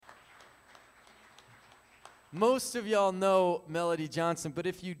Most of y'all know Melody Johnson, but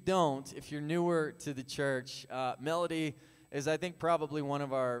if you don't, if you're newer to the church, Melody is, I think, probably one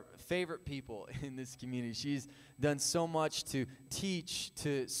of our favorite people in this community. She's done so much to teach,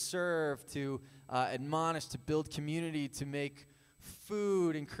 to serve, to admonish, to build community, to make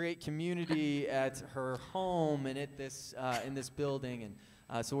food and create community at her home and at this in this building.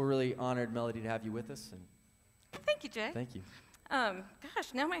 And so we're really honored, Melody, to have you with us. And thank you, Jay. thank you.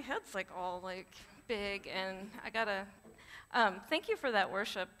 Gosh, now my head's like all like big, and I gotta thank you for that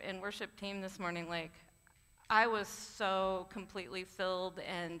worship team this morning. Like, I was so completely filled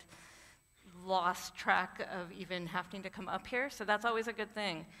and lost track of even having to come up here, so that's always a good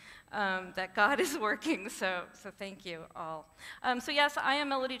thing, that God is working, so thank you all. So yes, I am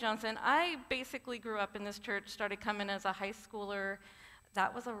Melody Johnson. I basically grew up in this church, started coming as a high schooler.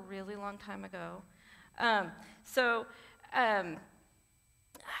 That was a really long time ago.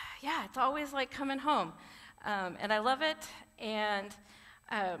 Yeah, it's always like coming home, and I love it. And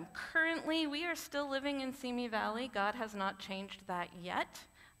currently, we are still living in Simi Valley. God has not changed that yet.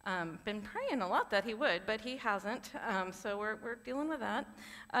 Been praying a lot that He would, but He hasn't. So we're dealing with that.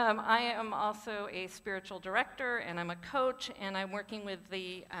 I am also a spiritual director, and I'm a coach, and I'm working with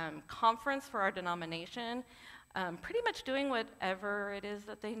the conference for our denomination. Pretty much doing whatever it is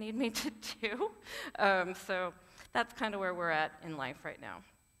that they need me to do. So that's kind of where we're at in life right now.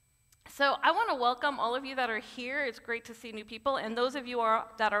 So I want to welcome all of you that are here. It's great to see new people. And those of you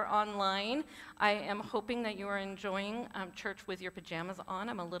that are online, I am hoping that you are enjoying church with your pajamas on.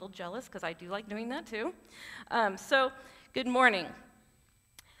 I'm a little jealous because I do like doing that too. So good morning.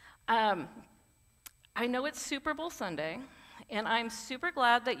 I know it's Super Bowl Sunday, and I'm super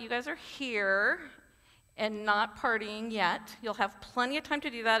glad that you guys are here and not partying yet. You'll have plenty of time to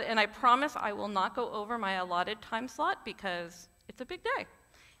do that, and I promise I will not go over my allotted time slot because it's a big day.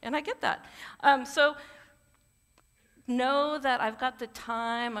 And I get that. So know that I've got the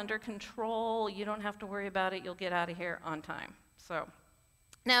time under control. You don't have to worry about it. You'll get out of here on time. So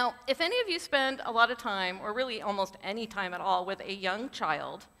now, if any of you spend a lot of time, or really almost any time at all, with a young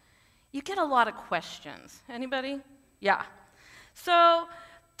child, you get a lot of questions. Anybody? Yeah. So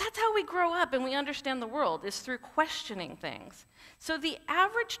that's how we grow up and we understand the world, is through questioning things. So the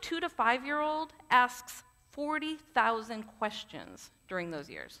average 2 to 5-year-old asks 40,000 questions during those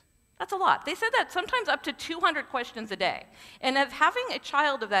years. That's a lot. They said that sometimes up to 200 questions a day. And as having a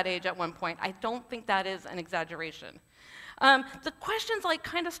child of that age at one point, I don't think that is an exaggeration. The questions like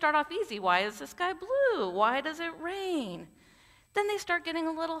kind of start off easy. Why is the sky blue? Why does it rain? Then they start getting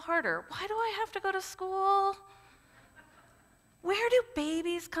a little harder. Why do I have to go to school? Where do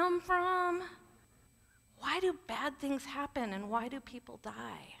babies come from? Why do bad things happen, and why do people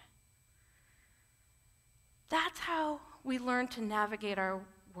die? That's how we learn to navigate our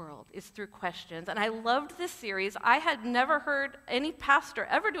world, is through questions. And I loved this series. I had never heard any pastor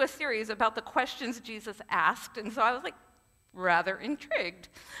ever do a series about the questions Jesus asked, and so I was like rather intrigued.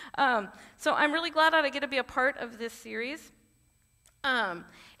 So I'm really glad that I get to be a part of this series. And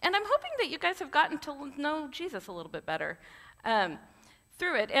I'm hoping that you guys have gotten to know Jesus a little bit better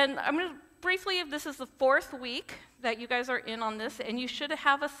through it. And I'm going to briefly, if this is the 4th week that you guys are in on this, and you should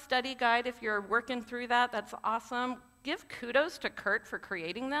have a study guide if you're working through that. That's awesome. Give kudos to Kurt for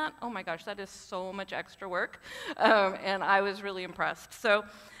creating that. Oh my gosh, that is so much extra work, and I was really impressed. So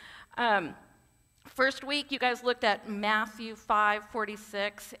first week, you guys looked at Matthew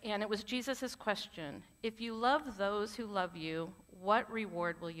 5:46, and it was Jesus' question. If you love those who love you, what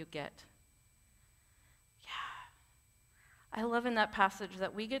reward will you get? I love in that passage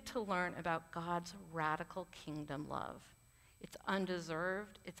that we get to learn about God's radical kingdom love. It's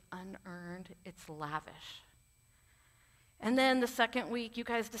undeserved, it's unearned, it's lavish. And then the second week, you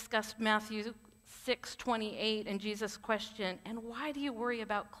guys discussed Matthew 6:28 and Jesus' question, and why do you worry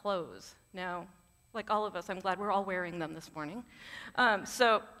about clothes? Now, like all of us, I'm glad we're all wearing them this morning.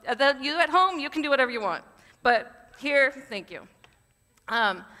 So you at home, you can do whatever you want. But here, thank you.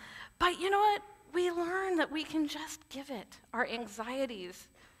 But you know what? We learn that we can just give it, our anxieties,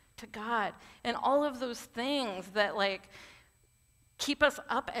 to God, and all of those things that like keep us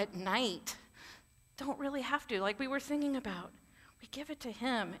up at night don't really have to, like we were singing about. We give it to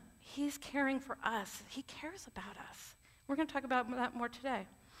Him. He's caring for us. He cares about us. We're going to talk about that more today.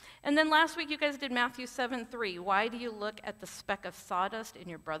 And then last week you guys did Matthew 7:3. Why do you look at the speck of sawdust in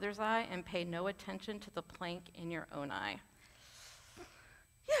your brother's eye and pay no attention to the plank in your own eye?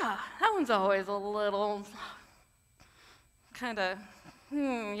 Yeah, that one's always a little kind of,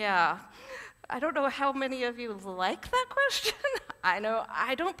 yeah. I don't know how many of you like that question. I know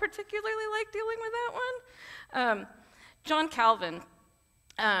I don't particularly like dealing with that one. John Calvin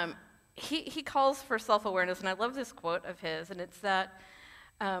he calls for self-awareness, and I love this quote of his, and it's that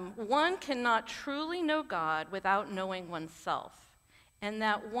one cannot truly know God without knowing oneself, and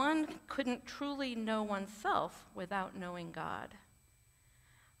that one couldn't truly know oneself without knowing God.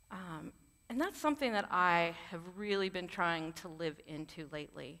 And that's something that I have really been trying to live into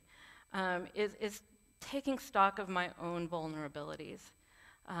lately, is taking stock of my own vulnerabilities,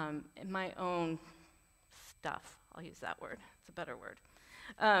 and my own stuff. I'll use that word. It's a better word.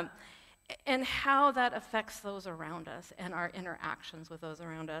 And how that affects those around us and our interactions with those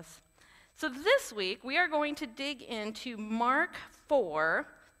around us. So this week, we are going to dig into Mark 4,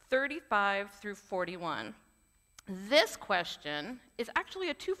 35 through 41. This question is actually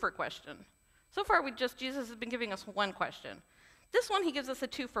a twofer question. So far, Jesus has been giving us one question. This one, he gives us a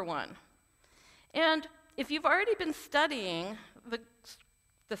 2-for-1. And if you've already been studying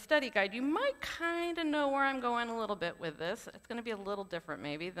the study guide, you might kind of know where I'm going a little bit with this. It's going to be a little different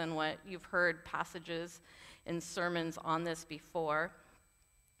maybe than what you've heard passages in sermons on this before.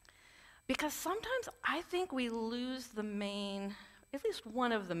 Because sometimes I think we lose at least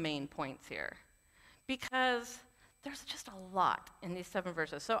one of the main points here. Because there's just a lot in these 7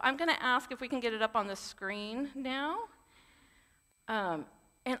 verses. So I'm going to ask if we can get it up on the screen now.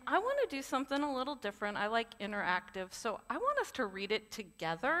 And I want to do something a little different. I like interactive, so I want us to read it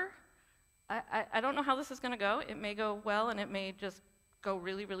together. I don't know how this is going to go. It may go well, and it may just go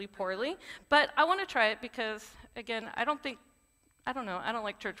really, really poorly. But I want to try it because, again, I don't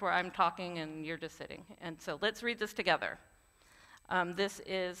like church where I'm talking and you're just sitting. And so let's read this together. This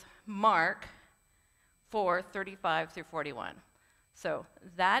is Mark 4, 35 through 41. So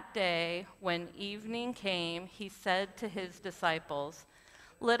that day, when evening came, he said to his disciples,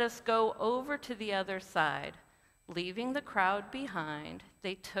 "Let us go over to the other side." Leaving the crowd behind,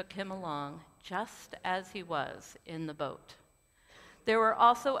 they took him along, just as he was in the boat. There were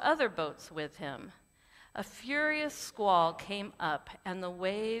also other boats with him. A furious squall came up, and the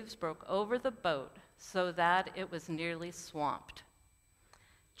waves broke over the boat so that it was nearly swamped.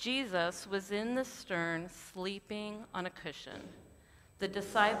 Jesus was in the stern, sleeping on a cushion. The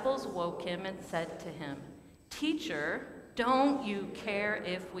disciples woke him and said to him, "Teacher, don't you care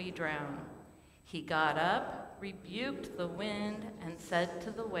if we drown?" He got up, rebuked the wind, and said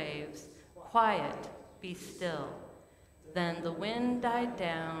to the waves, "Quiet, be still." Then the wind died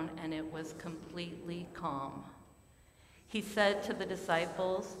down, and it was completely calm. He said to the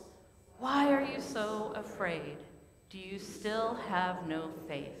disciples, "Why are you so afraid? Do you still have no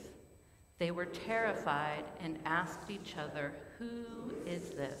faith?" They were terrified and asked each other, "Who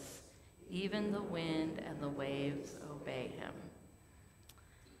is this? Even the wind and the waves obey him."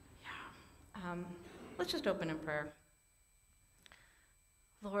 Yeah. Let's just open in prayer.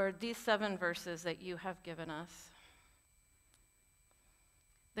 Lord, these 7 verses that you have given us,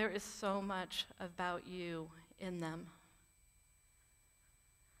 there is so much about you in them.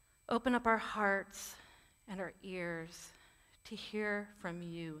 Open up our hearts and our ears to hear from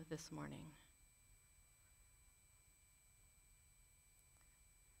you this morning.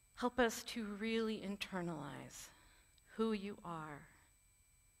 Help us to really internalize who you are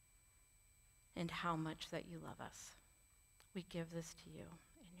and how much that you love us. We give this to you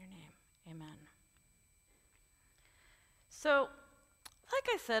in your name. Amen. So, like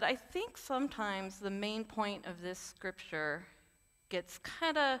I said, I think sometimes the main point of this scripture gets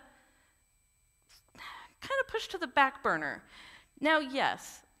kind of pushed to the back burner. Now,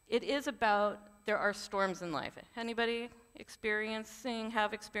 yes, it is about there are storms in life. Anybody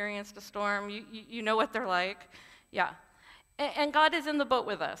have experienced a storm? You know what they're like. Yeah. And God is in the boat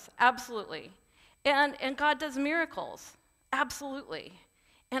with us, absolutely. And God does miracles, absolutely.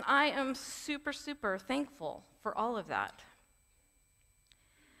 And I am super, super thankful for all of that.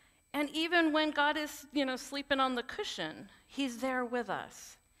 And even when God is, sleeping on the cushion, he's there with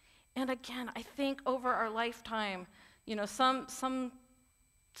us. And again, I think over our lifetime, some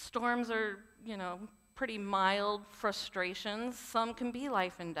storms are, pretty mild frustrations. Some can be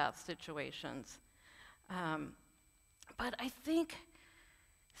life and death situations. But I think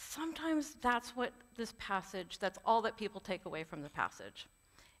sometimes that's all that people take away from the passage.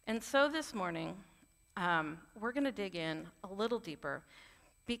 And so this morning, we're going to dig in a little deeper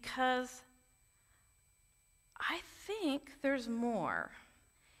because I think there's more.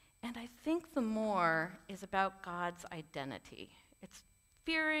 And I think the more is about God's identity. It's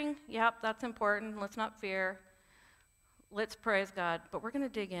fearing, yep, that's important. Let's not fear. Let's praise God. But we're going to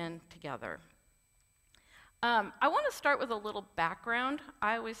dig in together. I want to start with a little background.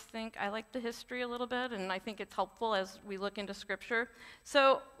 I always think I like the history a little bit, and I think it's helpful as we look into Scripture.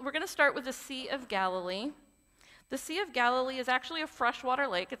 So we're going to start with the Sea of Galilee. The Sea of Galilee is actually a freshwater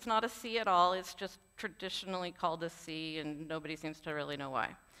lake. It's not a sea at all. It's just traditionally called a sea, and nobody seems to really know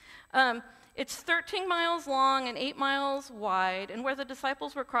why. It's 13 miles long and 8 miles wide, and where the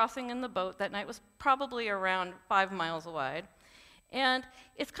disciples were crossing in the boat that night was probably around 5 miles wide. And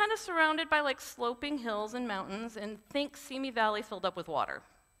it's kind of surrounded by like sloping hills and mountains, and think Simi Valley filled up with water.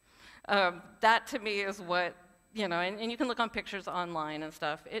 That to me is what, and you can look on pictures online and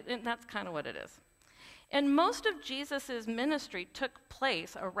stuff, and that's kind of what it is. And most of Jesus' ministry took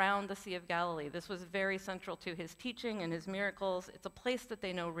place around the Sea of Galilee. This was very central to his teaching and his miracles. It's a place that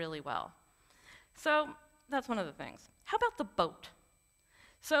they know really well. So that's one of the things. How about the boat?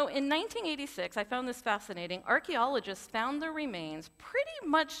 So in 1986, I found this fascinating. Archaeologists found the remains, pretty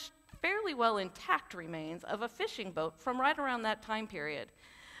much fairly well intact remains, of a fishing boat from right around that time period.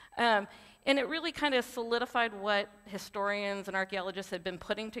 And it really kind of solidified what historians and archaeologists had been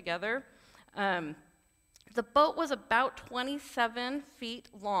putting together. The boat was about 27 feet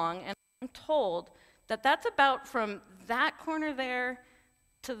long, and I'm told that that's about from that corner there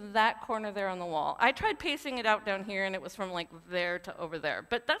to that corner there on the wall. I tried pacing it out down here, and it was from like there to over there.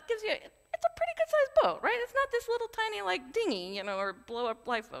 But that gives you, it's a pretty good-sized boat, right? It's not this little tiny like dinghy, or blow-up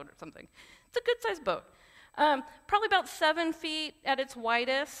lifeboat or something. It's a good-sized boat. Probably about 7 feet at its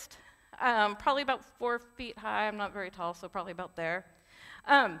widest, probably about 4 feet high. I'm not very tall, so probably about there.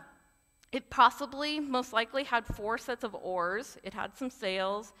 It possibly, most likely, had 4 sets of oars. It had some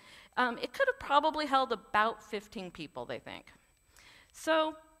sails. It could have probably held about 15 people, they think.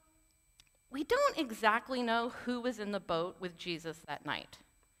 So we don't exactly know who was in the boat with Jesus that night.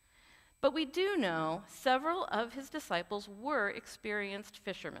 But we do know several of his disciples were experienced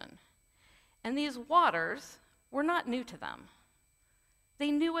fishermen. And these waters were not new to them.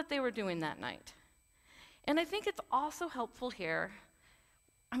 They knew what they were doing that night. And I think it's also helpful here.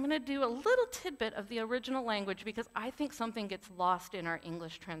 I'm going to do a little tidbit of the original language because I think something gets lost in our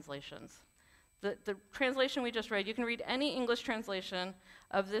English translations. The translation we just read, you can read any English translation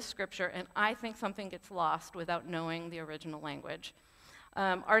of this scripture, and I think something gets lost without knowing the original language.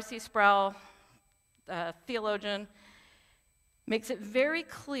 R.C. Sproul, theologian, makes it very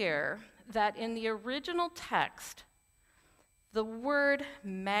clear that in the original text, the word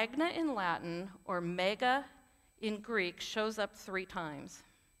magna in Latin or mega in Greek shows up 3 times.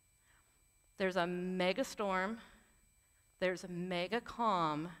 There's a mega storm, there's a mega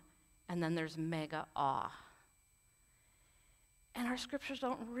calm, and then there's mega awe. And our scriptures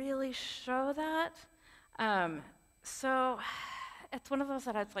don't really show that. So it's one of those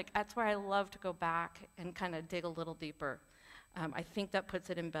that that's where I love to go back and kind of dig a little deeper. I think that puts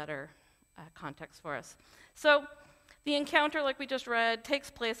it in better context for us. So the encounter, like we just read, takes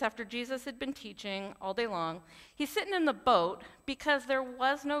place after Jesus had been teaching all day long. He's sitting in the boat because there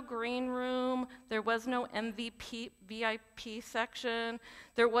was no green room, there was no VIP section,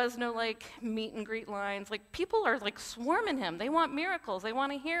 there was no meet and greet lines. People are swarming him. They want miracles. They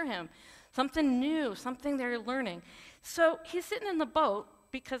want to hear him. Something new, something they're learning. So he's sitting in the boat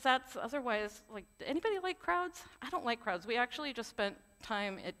because that's otherwise, anybody like crowds? I don't like crowds. We actually just spent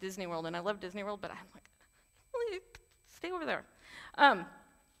time at Disney World, and I love Disney World, but I'm stay over there.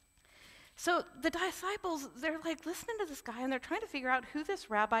 So the disciples, they're listening to this guy, and they're trying to figure out who this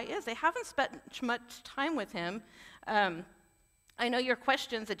rabbi is. They haven't spent much time with him. I know your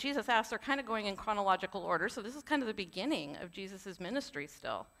questions that Jesus asked are kind of going in chronological order, so this is kind of the beginning of Jesus' ministry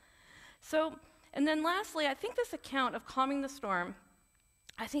still. So, and then lastly, I think this account of calming the storm,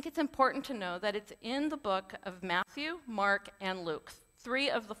 I think it's important to know that it's in the book of Matthew, Mark, and Luke. 3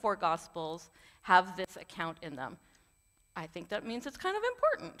 of the 4 Gospels have this account in them. I think that means it's kind of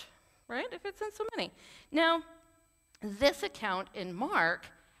important, right, if it's in so many. Now, this account in Mark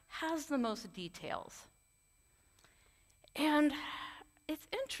has the most details. And it's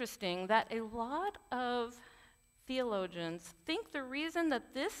interesting that a lot of theologians think the reason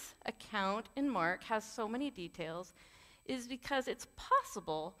that this account in Mark has so many details is because it's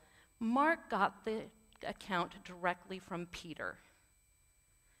possible Mark got the account directly from Peter.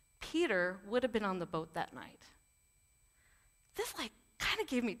 Peter would have been on the boat that night. This kind of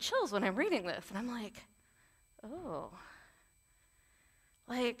gave me chills when I'm reading this, and I'm oh.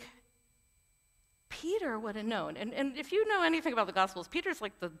 Peter would have known. And if you know anything about the Gospels, Peter's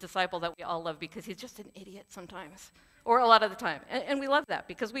the disciple that we all love because he's just an idiot sometimes, or a lot of the time. And we love that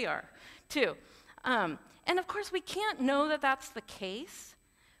because we are, too. And of course, we can't know that that's the case,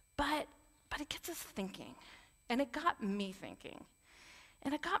 but it gets us thinking. And it got me thinking.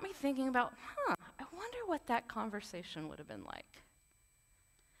 And it got me thinking about, I wonder what that conversation would have been like.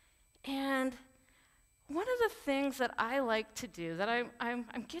 And one of the things that I like to do, that I'm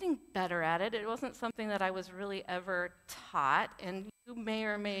getting better at it, it wasn't something that I was really ever taught, and you may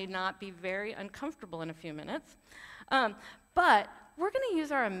or may not be very uncomfortable in a few minutes, but we're going to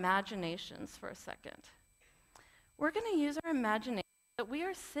use our imaginations for a second. We're going to use our imagination that we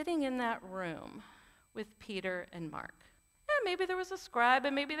are sitting in that room with Peter and Mark. And maybe there was a scribe,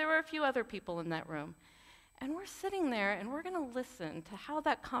 and maybe there were a few other people in that room. And we're sitting there, and we're going to listen to how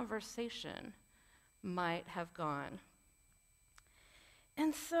that conversation might have gone.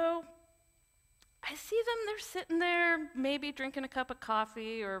 And so I see them, they're sitting there, maybe drinking a cup of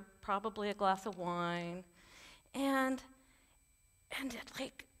coffee or probably a glass of wine. And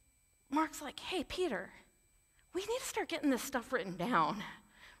like, Mark's like, hey, Peter, we need to start getting this stuff written down.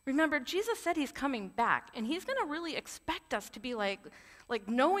 Remember, Jesus said he's coming back, and he's going to really expect us to be like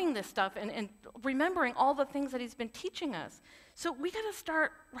knowing this stuff and remembering all the things that he's been teaching us. So we got to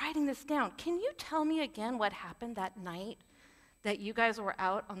start writing this down. Can you tell me again what happened that night that you guys were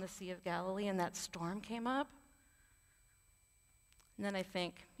out on the Sea of Galilee and that storm came up? And then I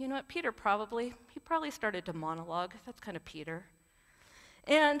think, you know what, Peter probably started to monologue. That's kind of Peter.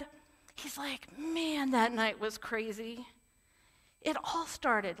 And he's like, man, that night was crazy. It all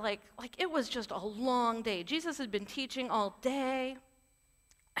started like it was just a long day. Jesus had been teaching all day.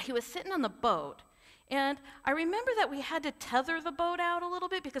 He was sitting on the boat, and I remember that we had to tether the boat out a little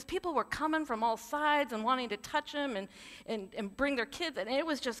bit because people were coming from all sides and wanting to touch him and bring their kids, and it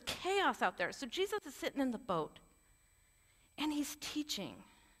was just chaos out there. So Jesus is sitting in the boat, and he's teaching.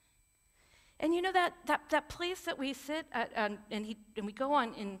 And you know that place that we sit at, and we go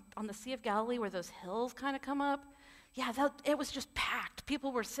on the Sea of Galilee where those hills kind of come up? Yeah, it was just packed.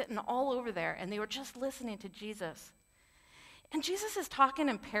 People were sitting all over there, and they were just listening to Jesus. And Jesus is talking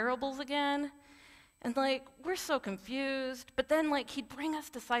in parables again, and we're so confused. But then he'd bring us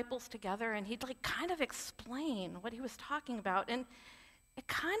disciples together, and he'd kind of explain what he was talking about, and it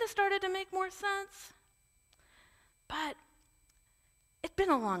kind of started to make more sense. But it'd been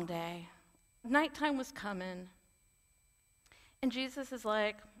a long day. Nighttime was coming, and Jesus is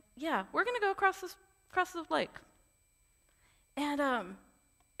like, "Yeah, we're gonna go across the lake." And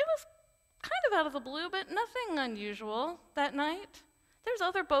it was kind of out of the blue, but nothing unusual that night. There's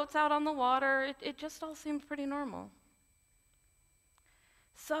other boats out on the water. It just all seemed pretty normal.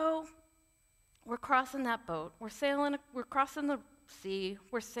 So we're crossing that boat. We're sailing. We're crossing the sea.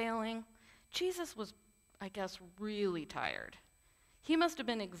 We're sailing. Jesus was, I guess, really tired. He must have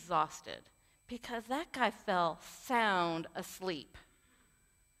been exhausted because that guy fell sound asleep.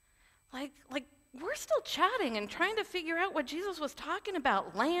 We're still chatting and trying to figure out what Jesus was talking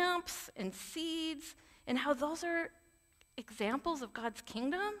about, lamps and seeds, and how those are examples of God's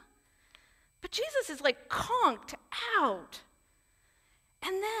kingdom. But Jesus is conked out.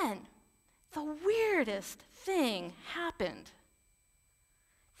 And then the weirdest thing happened.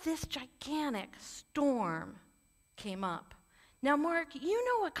 This gigantic storm came up. Now, Mark, you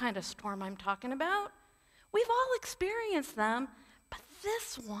know what kind of storm I'm talking about. We've all experienced them, but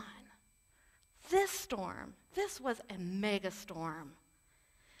this storm, this was a mega storm.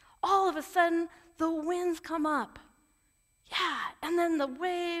 All of a sudden, the winds come up. Yeah, and then the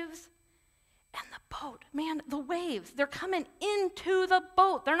waves and the boat. Man, the waves, they're coming into the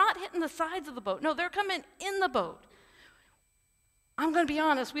boat. They're not hitting the sides of the boat. No, they're coming in the boat. I'm going to be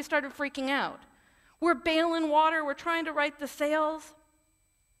honest, we started freaking out. We're bailing water. We're trying to right the sails.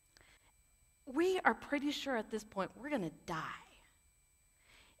 We are pretty sure at this point we're going to die.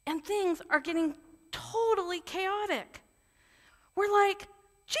 And things are getting totally chaotic. We're like,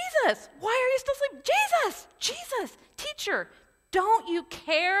 Jesus, why are you still asleep? Jesus, teacher, don't you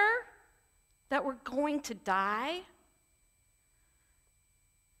care that we're going to die?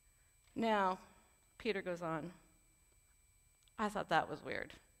 Now, Peter goes on. I thought that was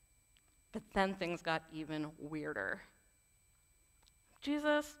weird. But then things got even weirder.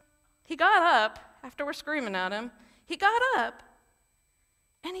 Jesus, he got up after we're screaming at him. He got up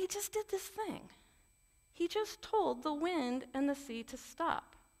and he just did this thing. He just told the wind and the sea to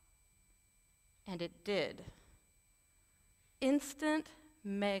stop. And it did. Instant,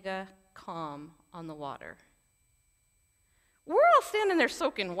 mega calm on the water. We're all standing there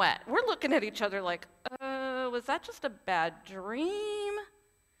soaking wet. We're looking at each other like, was that just a bad dream?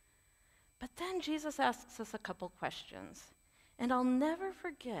 But then Jesus asks us a couple questions, and I'll never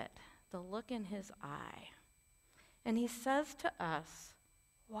forget the look in his eye. And he says to us,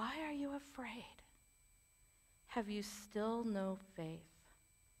 "Why are you afraid? Have you still no faith?"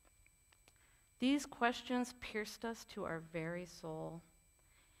 These questions pierced us to our very soul.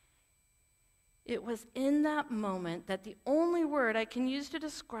 It was in that moment that the only word I can use to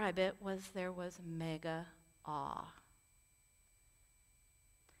describe it was there was mega awe.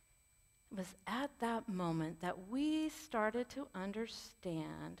 It was at that moment that we started to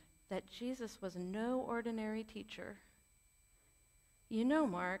understand that Jesus was no ordinary teacher. You know,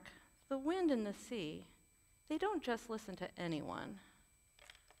 Mark, the wind and the sea, they don't just listen to anyone.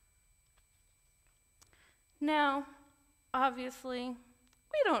 Now, obviously,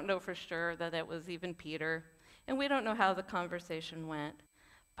 we don't know for sure that it was even Peter, and we don't know how the conversation went.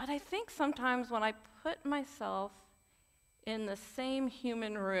 But I think sometimes when I put myself in the same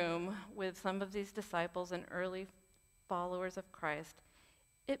human room with some of these disciples and early followers of Christ,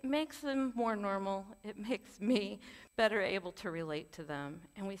 it makes them more normal. It makes me better able to relate to them,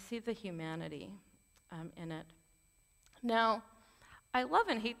 and we see the humanity in it. Now, I love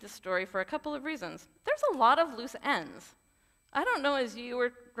and hate this story for a couple of reasons. There's a lot of loose ends. I don't know, as you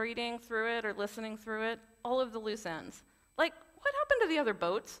were reading through it or listening through it, all of the loose ends. Like, what happened to the other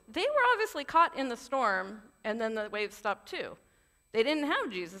boats? They were obviously caught in the storm, and then the waves stopped too. They didn't have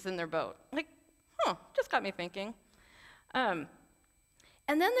Jesus in their boat. Like, just got me thinking. And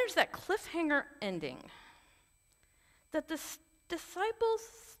then there's that cliffhanger ending that the disciples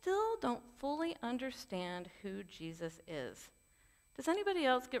still don't fully understand who Jesus is. Does anybody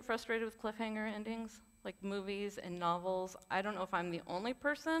else get frustrated with cliffhanger endings, like movies and novels? I don't know if I'm the only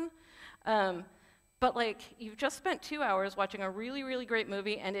person, but like you've just spent 2 hours watching a really, really great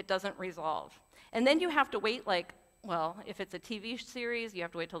movie and it doesn't resolve. And then you have to wait if it's a TV series, you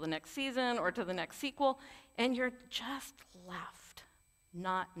have to wait till the next season or to the next sequel, and you're just left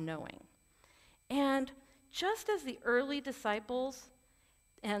not knowing. And just as the early disciples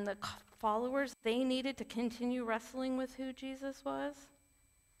and the followers, they needed to continue wrestling with who Jesus was,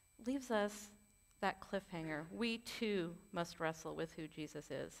 leaves us that cliffhanger. We too must wrestle with who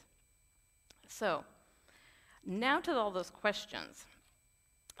Jesus is. So, now to all those questions.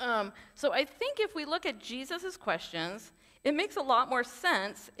 So I think if we look at Jesus' questions, it makes a lot more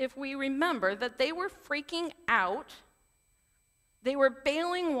sense if we remember that they were freaking out. They were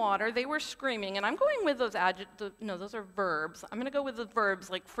bailing water, they were screaming, and I'm going with those those are verbs. I'm going to go with the verbs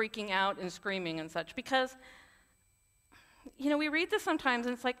like freaking out and screaming and such, because, we read this sometimes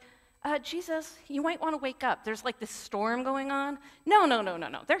and it's like, Jesus, you might want to wake up. There's like this storm going on.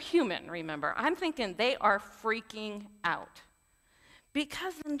 No. They're human, remember. I'm thinking they are freaking out.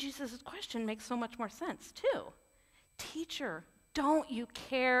 Because then Jesus' question makes so much more sense, too. Teacher, don't you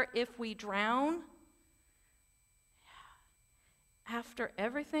care if we drown? After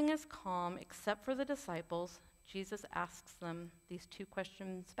everything is calm except for the disciples, Jesus asks them these two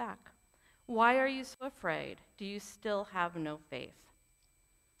questions back. Why are you so afraid? Do you still have no faith?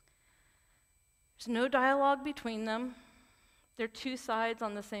 There's no dialogue between them. They're two sides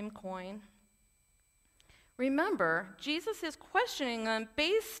on the same coin. Remember, Jesus is questioning them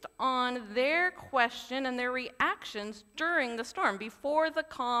based on their question and their reactions during the storm, before the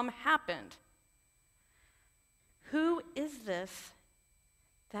calm happened. Who is this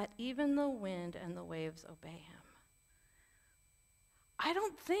that even the wind and the waves obey him? I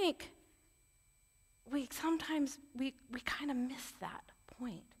don't think sometimes we kind of miss that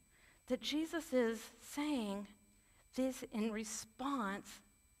point, that Jesus is saying this in response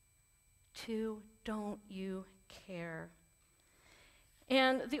to don't you care?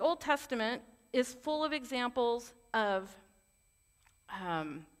 And the Old Testament is full of examples of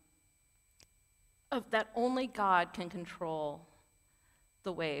that only God can control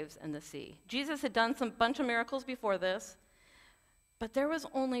the waves and the sea. Jesus had done some bunch of miracles before this, but there was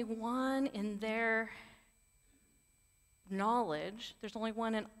only one in their knowledge, there's only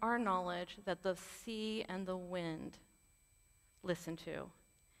one in our knowledge that the sea and the wind listen to.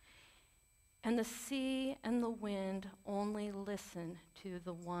 And the sea and the wind only listen to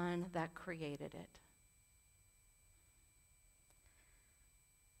the one that created it.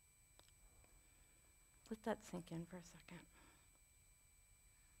 Let that sink in for a second.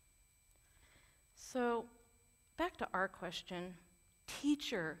 So, back to our question.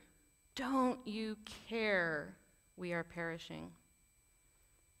 Teacher, don't you care we are perishing?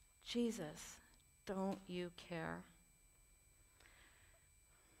 Jesus, don't you care?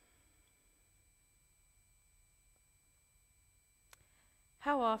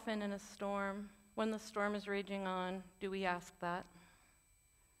 How often in a storm, when the storm is raging on, do we ask that?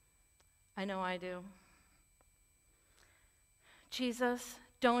 I know I do. Jesus,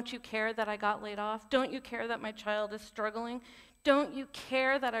 don't you care that I got laid off? Don't you care that my child is struggling? Don't you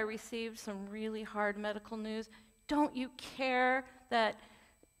care that I received some really hard medical news? Don't you care that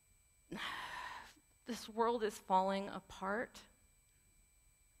this world is falling apart?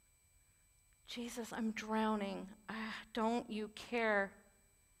 Jesus, I'm drowning. Don't you care?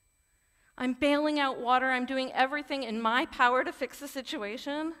 I'm bailing out water. I'm doing everything in my power to fix the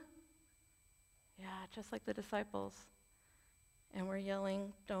situation. Yeah, just like the disciples. And we're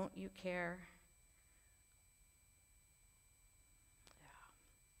yelling, don't you care? Yeah.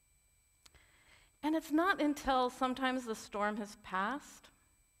 And it's not until sometimes the storm has passed,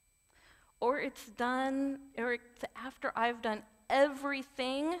 or it's after I've done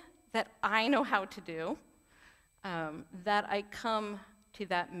everything that I know how to do, that I come to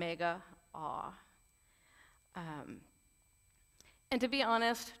that mega awe. And to be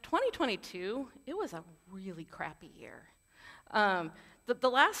honest, 2022, it was a really crappy year. The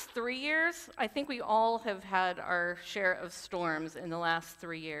last 3 years, I think we all have had our share of storms in the last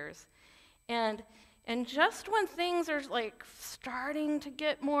 3 years. And just when things are like starting to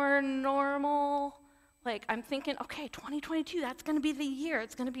get more normal, like I'm thinking, okay, 2022, that's going to be the year.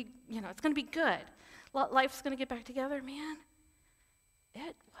 It's going to be, it's going to be good. Life's going to get back together, man.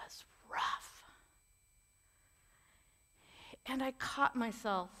 It was rough. And I caught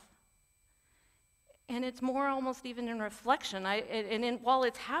myself. And it's more almost even in reflection. While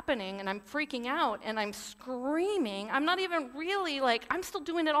it's happening and I'm freaking out and I'm screaming, I'm not even really I'm still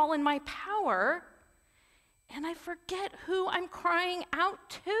doing it all in my power. And I forget who I'm crying out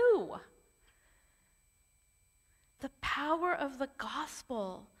to. The power of the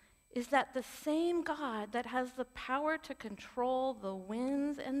gospel is that the same God that has the power to control the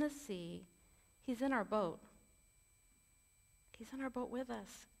winds and the sea, he's in our boat. He's in our boat with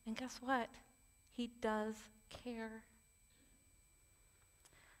us. And guess what? He does care.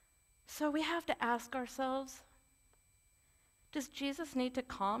 So we have to ask ourselves, does Jesus need to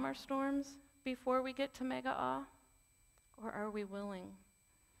calm our storms before we get to mega awe? Or are we willing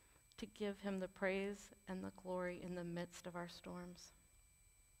to give him the praise and the glory in the midst of our storms?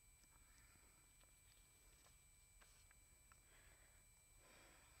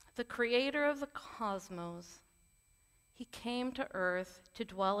 The creator of the cosmos, he came to earth to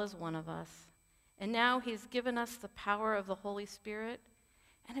dwell as one of us. And now he's given us the power of the Holy Spirit.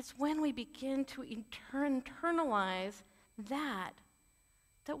 And it's when we begin to internalize that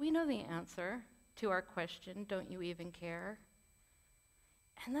we know the answer to our question, don't you even care?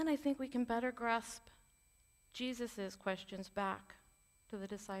 And then I think we can better grasp Jesus' questions back to the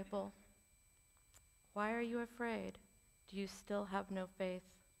disciple. Why are you afraid? Do you still have no faith?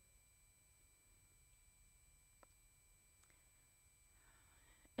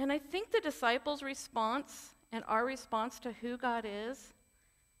 And I think the disciples' response and our response to who God is,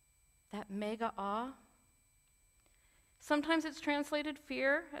 that mega awe, sometimes it's translated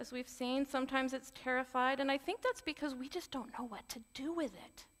fear, as we've seen. Sometimes it's terrified. And I think that's because we just don't know what to do with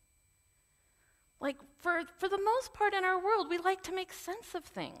it. For the most part in our world, we like to make sense of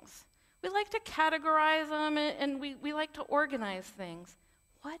things. We like to categorize them, and we like to organize things.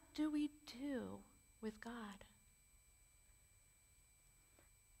 What do we do with God?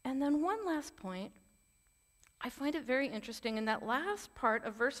 And then one last point. I find it very interesting in that last part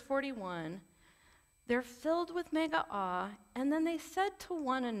of verse 41, they're filled with mega awe, and then they said to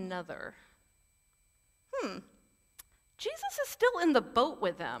one another, Jesus is still in the boat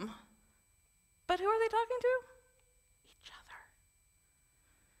with them. But who are they talking to? Each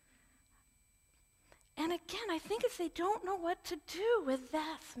other. And again, I think it's they don't know what to do with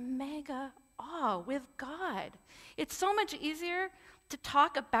that mega awe, with God. It's so much easier to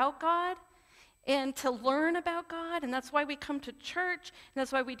talk about God and to learn about God, and that's why we come to church, and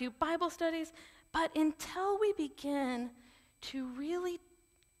that's why we do Bible studies. But until we begin to really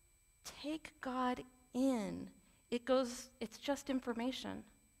take God in, it's just information.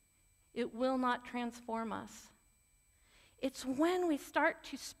 It will not transform us. It's when we start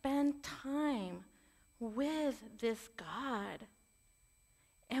to spend time with this God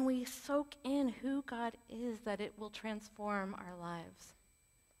and we soak in who God is that it will transform our lives.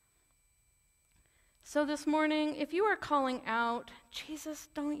 So this morning, if you are calling out, Jesus,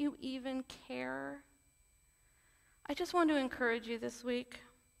 don't you even care? I just want to encourage you this week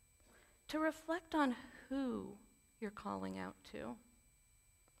to reflect on who you're calling out to.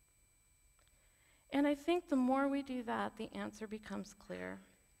 And I think the more we do that, the answer becomes clear.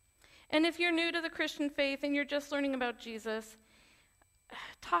 And if you're new to the Christian faith and you're just learning about Jesus,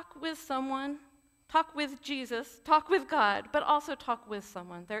 talk with someone, talk with Jesus, talk with God, but also talk with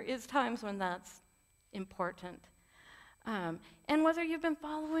someone. There is times when that's important. And whether you've been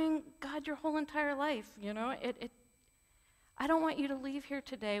following God your whole entire life, I don't want you to leave here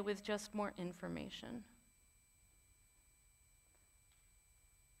today with just more information.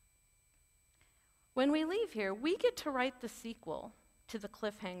 When we leave here, we get to write the sequel to the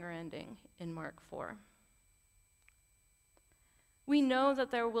cliffhanger ending in Mark 4. We know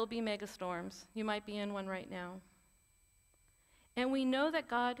that there will be megastorms. You might be in one right now. And we know that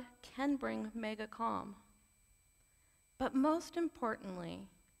God can bring mega calm. But most importantly,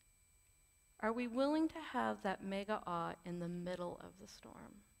 are we willing to have that mega awe in the middle of the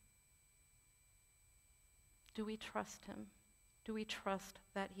storm? Do we trust him? Do we trust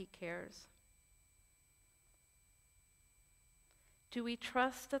that he cares? Do we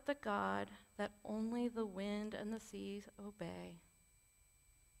trust that the God that only the wind and the seas obey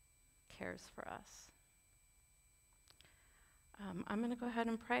cares for us? I'm going to go ahead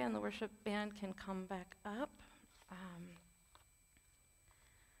and pray, and the worship band can come back up.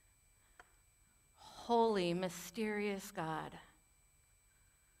 Holy, mysterious God,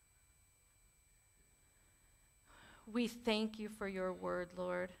 we thank you for your word,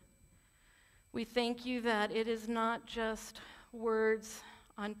 Lord. We thank you that it is not just words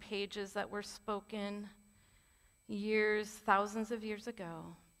on pages that were spoken years, thousands of years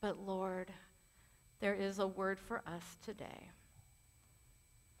ago, but Lord, there is a word for us today.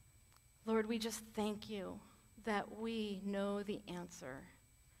 Lord, we just thank you that we know the answer,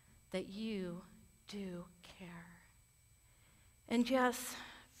 that you do care. And yes,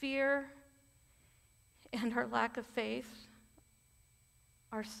 fear and our lack of faith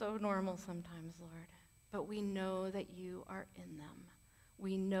are so normal sometimes, Lord, but we know that you are in them.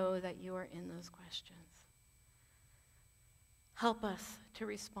 We know that you are in those questions. Help us to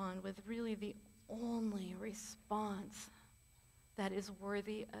respond with really the only response that is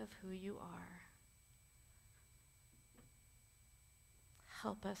worthy of who you are.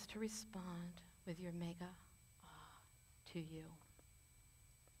 Help us to respond with your mega awe to you.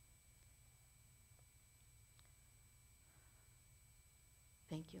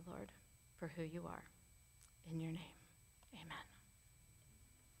 Thank you, Lord, for who you are. In your name, amen.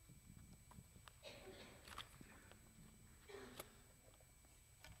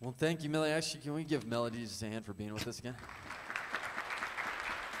 Well, thank you, Millie. Actually, can we give Melody just a hand for being with us again?